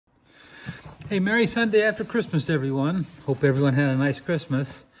Hey, Merry Sunday after Christmas, everyone. Hope everyone had a nice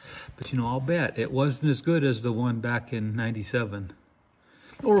Christmas. But I'll bet it wasn't as good as the one back in 97.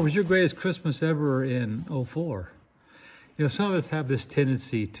 Or was your greatest Christmas ever in '04? Some of us have this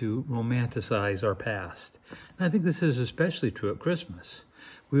tendency to romanticize our past. And I think this is especially true at Christmas.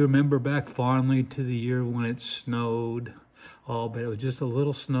 We remember back fondly to the year when it snowed. Oh, but it was just a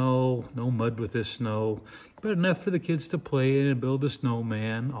little snow, no mud with this snow, but enough for the kids to play in and build a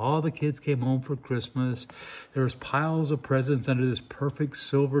snowman. All the kids came home for Christmas. There was piles of presents under this perfect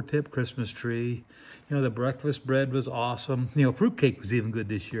silver-tip Christmas tree. The breakfast bread was awesome. Fruitcake was even good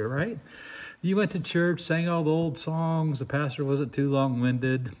this year, right? You went to church, sang all the old songs. The pastor wasn't too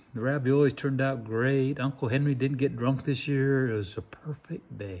long-winded. The raviolis turned out great. Uncle Henry didn't get drunk this year. It was a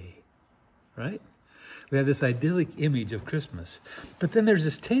perfect day, right? We have this idyllic image of Christmas. But then there's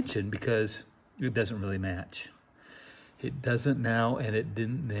this tension because it doesn't really match. It doesn't now and it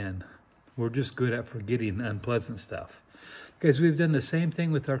didn't then. We're just good at forgetting the unpleasant stuff. Guys, we've done the same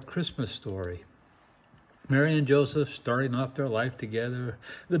thing with our Christmas story. Mary and Joseph starting off their life together,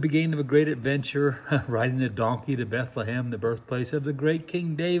 the beginning of a great adventure, riding a donkey to Bethlehem, the birthplace of the great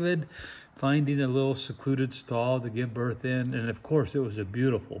King David, finding a little secluded stall to give birth in, and of course it was a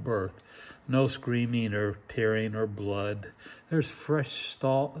beautiful birth. No screaming or tearing or blood. There's fresh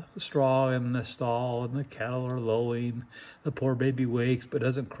straw in the stall and the cattle are lowing. The poor baby wakes but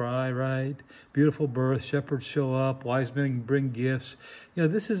doesn't cry, right? Beautiful birth, shepherds show up, wise men bring gifts.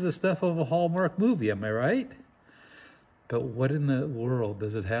 This is the stuff of a Hallmark movie, am I right? But what in the world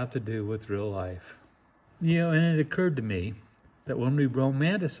does it have to do with real life? And it occurred to me that when we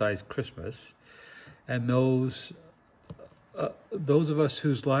romanticize Christmas, and those of us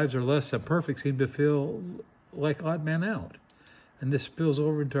whose lives are less than perfect seem to feel like odd man out. And this spills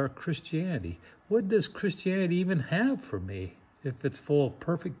over into our Christianity. What does Christianity even have for me if it's full of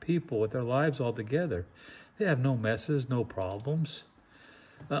perfect people with their lives all together? They have no messes, no problems.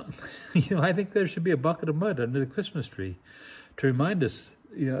 I think there should be a bucket of mud under the Christmas tree to remind us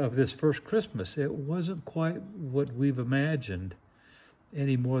of this first Christmas. It wasn't quite what we've imagined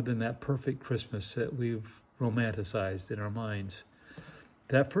any more than that perfect Christmas that we've romanticized in our minds.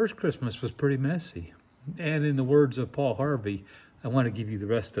 That first Christmas was pretty messy. And in the words of Paul Harvey, I want to give you the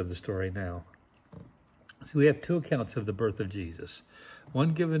rest of the story now. So we have two accounts of the birth of Jesus.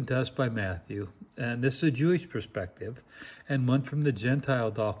 One given to us by Matthew, and this is a Jewish perspective, and one from the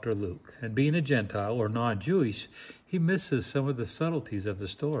Gentile doctor Luke. And being a Gentile or non-Jewish, he misses some of the subtleties of the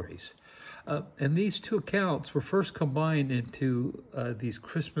stories. And these two accounts were first combined into these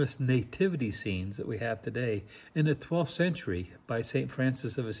Christmas nativity scenes that we have today in the 12th century by St.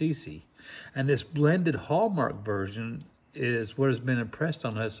 Francis of Assisi. And this blended Hallmark version is what has been impressed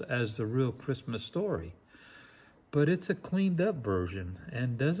on us as the real Christmas story. But it's a cleaned up version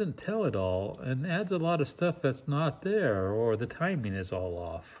and doesn't tell it all and adds a lot of stuff that's not there, or the timing is all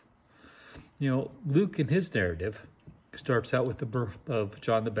off. Luke in his narrative starts out with the birth of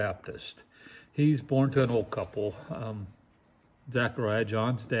John the Baptist. He's born to an old couple. Zachariah,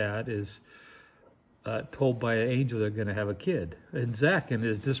 John's dad, is told by an angel they're going to have a kid. And Zach, in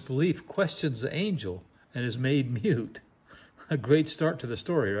his disbelief, questions the angel and is made mute. A great start to the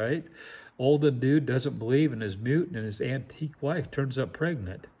story, right? Olden dude doesn't believe and is mute, and his antique wife turns up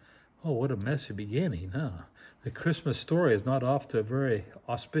pregnant. Oh, what a messy beginning, huh? The Christmas story is not off to a very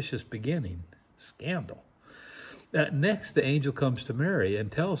auspicious beginning. Scandal. Next, the angel comes to Mary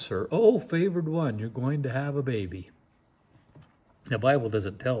and tells her, "Oh, favored one, you're going to have a baby." The Bible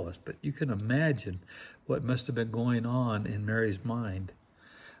doesn't tell us, but you can imagine what must have been going on in Mary's mind.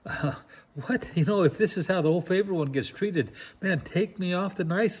 What? If this is how the old favored one gets treated, man, take me off the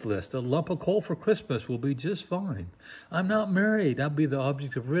nice list. A lump of coal for Christmas will be just fine. I'm not married. I'll be the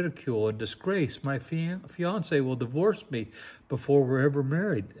object of ridicule and disgrace. My fiance will divorce me before we're ever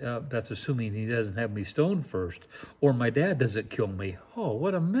married. That's assuming he doesn't have me stoned first, or my dad doesn't kill me. Oh,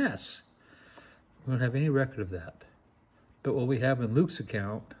 what a mess. We don't have any record of that. But what we have in Luke's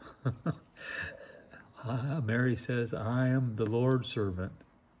account, Mary says, "I am the Lord's servant."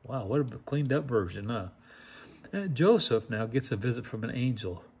 Wow, what a cleaned up version, huh? Joseph now gets a visit from an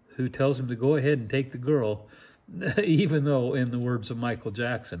angel who tells him to go ahead and take the girl, even though, in the words of Michael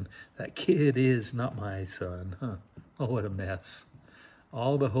Jackson, that kid is not my son. Huh? Oh, what a mess.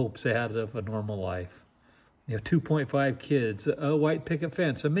 All the hopes they had of a normal life. 2.5 kids, a white picket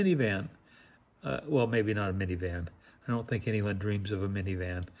fence, a minivan. Well, maybe not a minivan. I don't think anyone dreams of a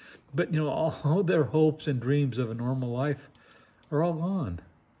minivan. But, all their hopes and dreams of a normal life are all gone.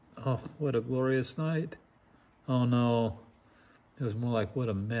 Oh, what a glorious night. Oh, no. It was more like, what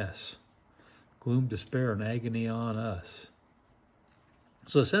a mess. Gloom, despair, and agony on us.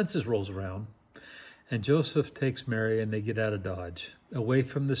 So the census rolls around, And Joseph takes Mary and they get out of Dodge, away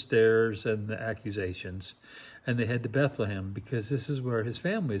from the stairs and the accusations. And they head to Bethlehem because this is where his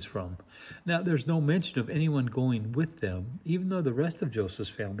family is from. Now, there's no mention of anyone going with them, even though the rest of Joseph's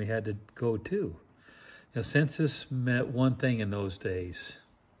family had to go too. Now, census meant one thing in those days: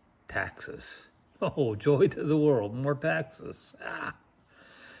 taxes. Oh, joy to the world, more taxes.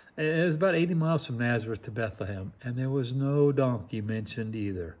 And it was about 80 miles from Nazareth to Bethlehem, and there was no donkey mentioned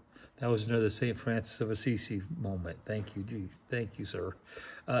either. That was another St. Francis of Assisi moment. Thank you, sir.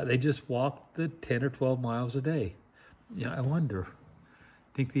 They just walked the 10 or 12 miles a day. I wonder,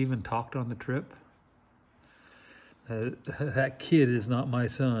 think they even talked on the trip? That kid is not my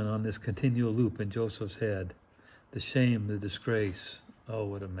son on this continual loop in Joseph's head. The shame, the disgrace. Oh,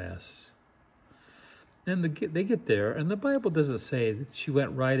 what a mess. And they get there, and the Bible doesn't say that she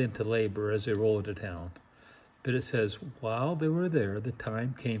went right into labor as they rolled into town. But it says, while they were there, the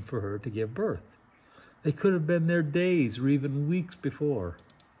time came for her to give birth. They could have been there days or even weeks before.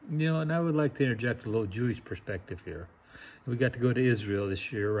 And I would like to interject a little Jewish perspective here. We got to go to Israel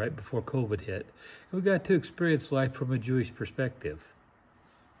this year, right before COVID hit. And we got to experience life from a Jewish perspective.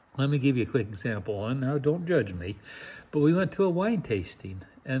 Let me give you a quick example. And now, don't judge me. But we went to a wine tasting.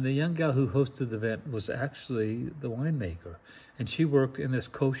 And the young gal who hosted the event was actually the winemaker. And she worked in this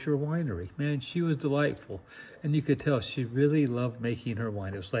kosher winery. Man, she was delightful. And you could tell she really loved making her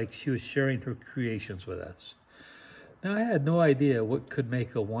wine. It was like she was sharing her creations with us. Now, I had no idea what could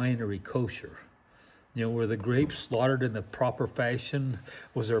make a winery kosher. Were the grapes slaughtered in the proper fashion?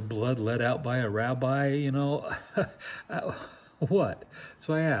 Was there blood let out by a rabbi? What?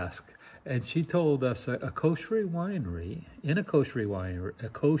 So I asked. And she told us in a kosher winery,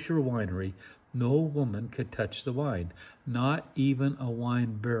 no woman could touch the wine, not even a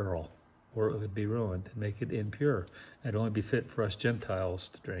wine barrel, or it would be ruined and make it impure. It'd only be fit for us Gentiles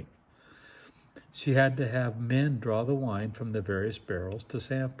to drink. She had to have men draw the wine from the various barrels to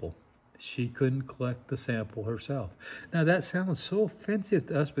sample. She couldn't collect the sample herself. Now, that sounds so offensive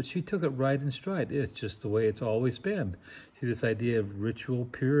to us, but she took it right in stride. It's just the way it's always been. See, this idea of ritual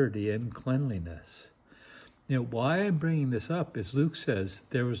purity and cleanliness. Why I'm bringing this up is Luke says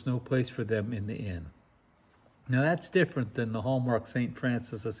there was no place for them in the inn. Now, that's different than the Hallmark St.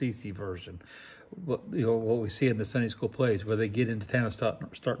 Francis Assisi version, what we see in the Sunday school plays where they get into town and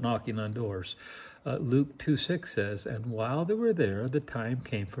start knocking on doors. Luke 2:6 says, and while they were there, the time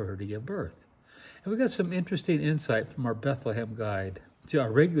came for her to give birth. And we got some interesting insight from our Bethlehem guide. See,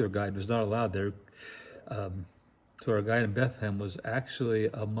 our regular guide was not allowed there. So our guide in Bethlehem was actually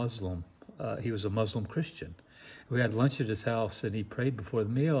a Muslim. He was a Muslim Christian. We had lunch at his house, and he prayed before the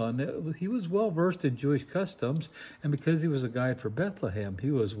meal, and he was well-versed in Jewish customs, and because he was a guide for Bethlehem, he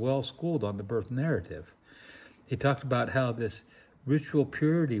was well-schooled on the birth narrative. He talked about how this ritual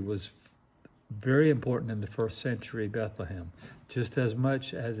purity was very important in the first century Bethlehem, just as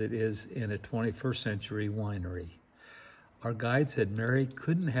much as it is in a 21st century winery. Our guide said Mary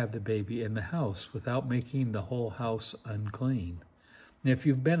couldn't have the baby in the house without making the whole house unclean. Now, if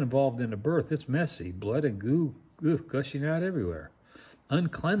you've been involved in a birth, it's messy, blood and goo gushing out everywhere,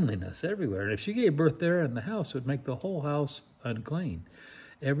 uncleanliness everywhere. And if she gave birth there in the house, it would make the whole house unclean.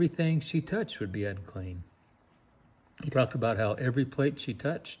 Everything she touched would be unclean. He talked about how every plate she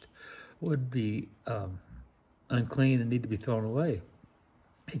touched would be unclean and need to be thrown away.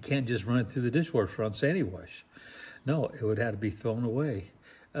 You can't just run it through the dishwasher on Sandy Wash. No, it would have to be thrown away.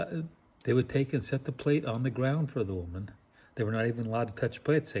 They would take and set the plate on the ground for the woman. They were not even allowed to touch the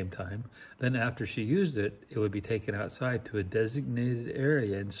plate at the same time. Then after she used it, it would be taken outside to a designated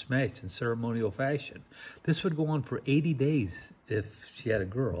area and smashed in ceremonial fashion. This would go on for 80 days if she had a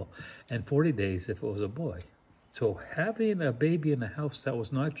girl, and 40 days if it was a boy. So having a baby in a house that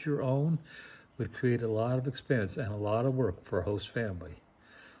was not your own would create a lot of expense and a lot of work for a host family.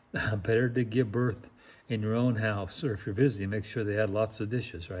 Better to give birth in your own house, or if you're visiting, make sure they had lots of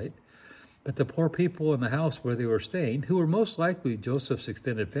dishes, right? But the poor people in the house where they were staying, who were most likely Joseph's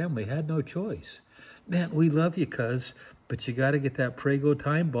extended family, had no choice. Man, we love you, cuz, but you got to get that Prego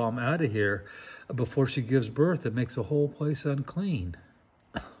time bomb out of here before she gives birth. It makes the whole place unclean.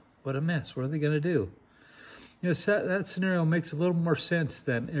 What a mess. What are they going to do? That scenario makes a little more sense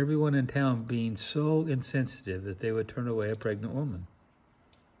than everyone in town being so insensitive that they would turn away a pregnant woman.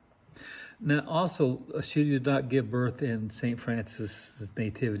 Now, also, she did not give birth in St. Francis'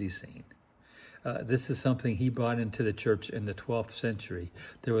 nativity scene. This is something he brought into the church in the 12th century.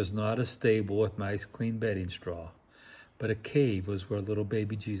 There was not a stable with nice, clean bedding straw, but a cave was where little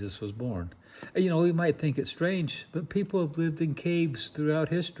baby Jesus was born. We might think it's strange, but people have lived in caves throughout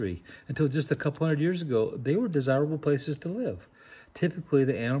history. Until just a couple hundred years ago, they were desirable places to live. Typically,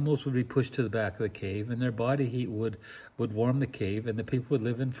 the animals would be pushed to the back of the cave, and their body heat would warm the cave, and the people would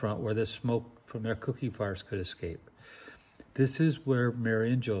live in front where the smoke from their cookie fires could escape. This is where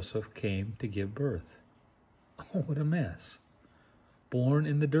Mary and Joseph came to give birth. Oh, what a mess. Born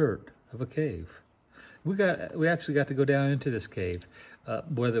in the dirt of a cave. We actually got to go down into this cave.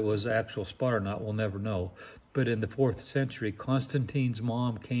 Whether it was actual spot or not, we'll never know. But in the 4th century, Constantine's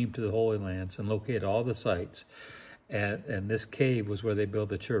mom came to the Holy Lands and located all the sites. And this cave was where they built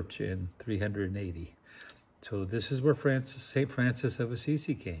the church in 380. So this is where St. Francis of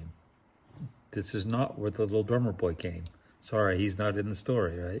Assisi came. This is not where the little drummer boy came. Sorry, he's not in the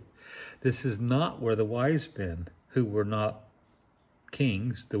story, right? This is not where the wise men, who were not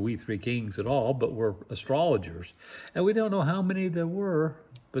kings, the we three kings at all, but were astrologers. And we don't know how many there were,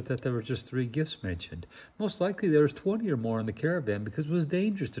 but that there were just 3 gifts mentioned. Most likely there was 20 or more in the caravan because it was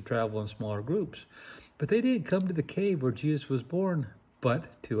dangerous to travel in smaller groups. But they didn't come to the cave where Jesus was born,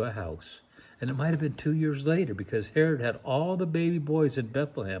 but to a house. And it might have been 2 years later because Herod had all the baby boys in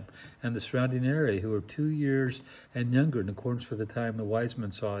Bethlehem and the surrounding area who were 2 years and younger in accordance with the time the wise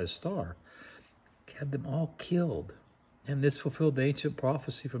men saw his star. He had them all killed. And this fulfilled the ancient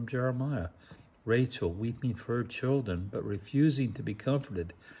prophecy from Jeremiah. Rachel weeping for her children, but refusing to be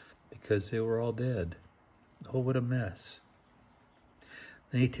comforted because they were all dead. Oh, what a mess.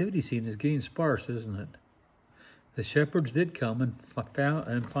 The nativity scene is getting sparse, isn't it? The shepherds did come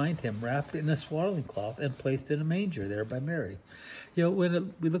and find him wrapped in a swaddling cloth and placed in a manger there by Mary. You know,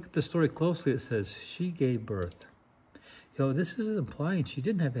 when we look at the story closely, it says she gave birth. You know, this is implying she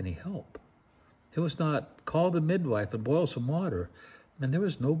didn't have any help. It was not call the midwife and boil some water. And there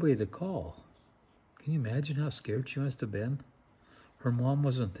was nobody to call. Can you imagine how scared she must have been? Her mom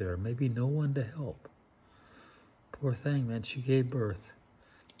wasn't there. Maybe no one to help. Poor thing, man. She gave birth.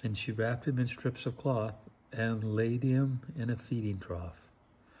 And she wrapped him in strips of cloth and laid him in a feeding trough.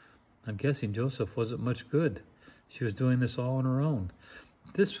 I'm guessing Joseph wasn't much good. She was doing this all on her own.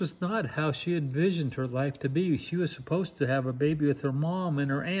 This was not how she envisioned her life to be. She was supposed to have a baby with her mom and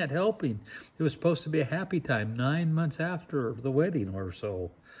her aunt helping. It was supposed to be a happy time 9 months after the wedding or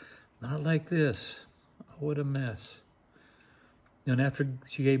so. Not like this. Oh, what a mess. And after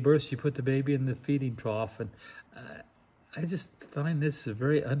she gave birth, she put the baby in the feeding trough. And I just find this a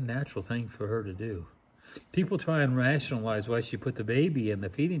very unnatural thing for her to do. People try and rationalize why she put the baby in the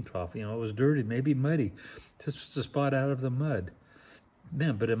feeding trough. You know, it was dirty, maybe muddy. This was a spot out of the mud.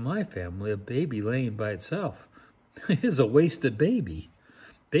 Man, but in my family, a baby laying by itself is a wasted baby.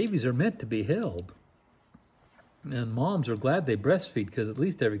 Babies are meant to be held. And moms are glad they breastfeed because at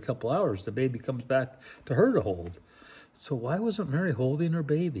least every couple hours the baby comes back to her to hold. So why wasn't Mary holding her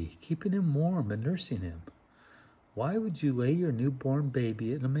baby, keeping him warm and nursing him? Why would you lay your newborn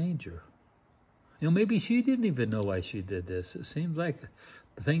baby in a manger? You know, maybe she didn't even know why she did this. It seemed like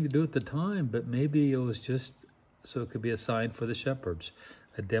the thing to do at the time, but maybe it was just so it could be a sign for the shepherds,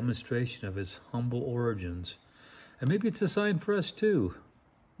 a demonstration of his humble origins. And maybe it's a sign for us too,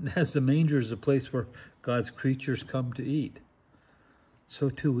 as the manger is a place where God's creatures come to eat. So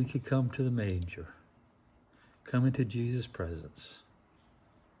too we could come to the manger, come into Jesus' presence.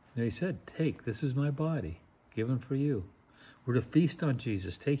 Now he said, take, this is my body, given for you. We're to feast on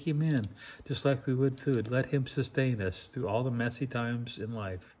Jesus, take him in, just like we would food. Let him sustain us through all the messy times in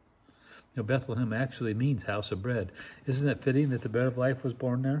life. You know, Bethlehem actually means house of bread. Isn't it fitting that the bread of life was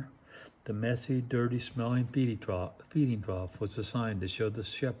born there? The messy, dirty, smelling feeding trough was a sign to show the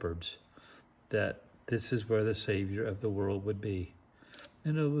shepherds that this is where the Savior of the world would be.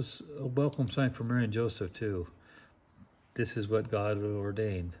 And it was a welcome sign for Mary and Joseph, too. This is what God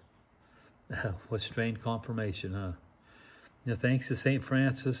ordained. What strange confirmation, huh? You know, thanks to St.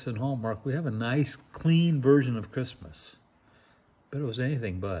 Francis and Hallmark, we have a nice, clean version of Christmas. But it was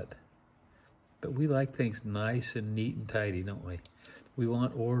anything but. But we like things nice and neat and tidy, don't we? We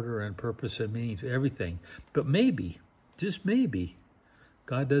want order and purpose and meaning to everything. But maybe, just maybe,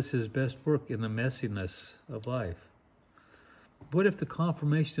 God does his best work in the messiness of life. What if the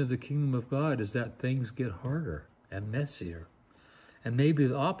confirmation of the kingdom of God is that things get harder and messier? And maybe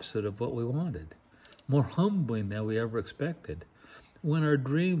the opposite of what we wanted. More humbling than we ever expected. When our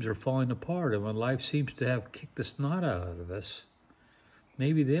dreams are falling apart and when life seems to have kicked the snot out of us,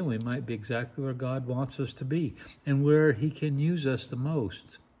 maybe then we might be exactly where God wants us to be and where he can use us the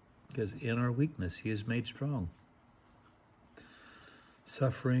most, because in our weakness, he is made strong.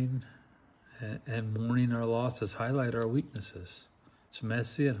 Suffering and mourning our losses highlight our weaknesses. It's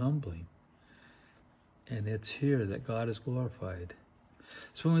messy and humbling. And it's here that God is glorified.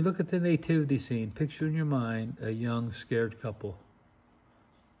 So when we look at the nativity scene, picture in your mind a young, scared couple.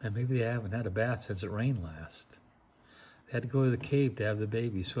 And maybe they haven't had a bath since it rained last. Had to go to the cave to have the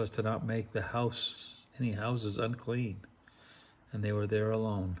baby so as to not make the house, any houses unclean. And they were there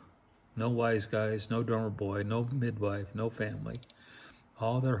alone. No wise guys, no drummer boy, no midwife, no family.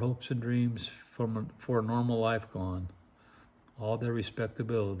 All their hopes and dreams for a normal life gone. All their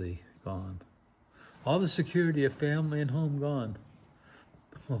respectability gone. All the security of family and home gone.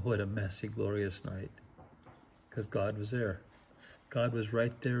 Oh, what a messy, glorious night. Because God was there. God was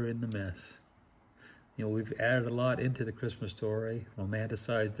right there in the mess. You know, we've added a lot into the Christmas story,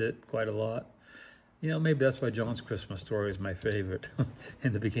 romanticized it quite a lot. You know, maybe that's why John's Christmas story is my favorite.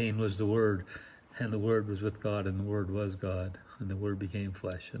 In the beginning was the Word, and the Word was with God, and the Word was God, and the Word became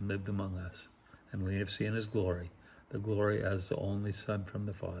flesh and lived among us. And we have seen His glory, the glory as the only Son from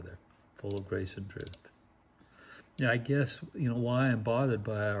the Father, full of grace and truth. Yeah, I guess, you know, why I'm bothered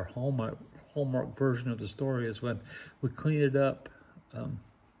by our Hallmark version of the story is when we clean it up,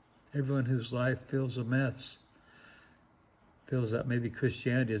 everyone whose life feels a mess feels that maybe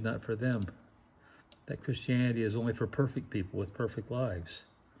Christianity is not for them. That Christianity is only for perfect people with perfect lives.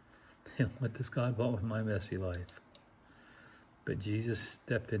 What does God want with my messy life? But Jesus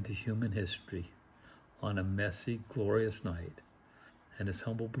stepped into human history on a messy, glorious night, and His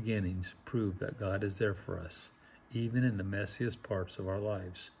humble beginnings prove that God is there for us, even in the messiest parts of our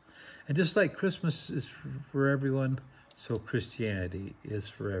lives. And just like Christmas is for everyone, so Christianity is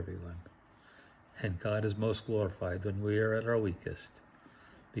for everyone. And God is most glorified when we are at our weakest,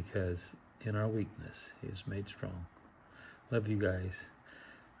 because in our weakness, He is made strong. Love you guys.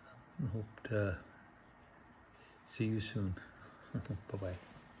 Hope to see you soon. Bye-bye.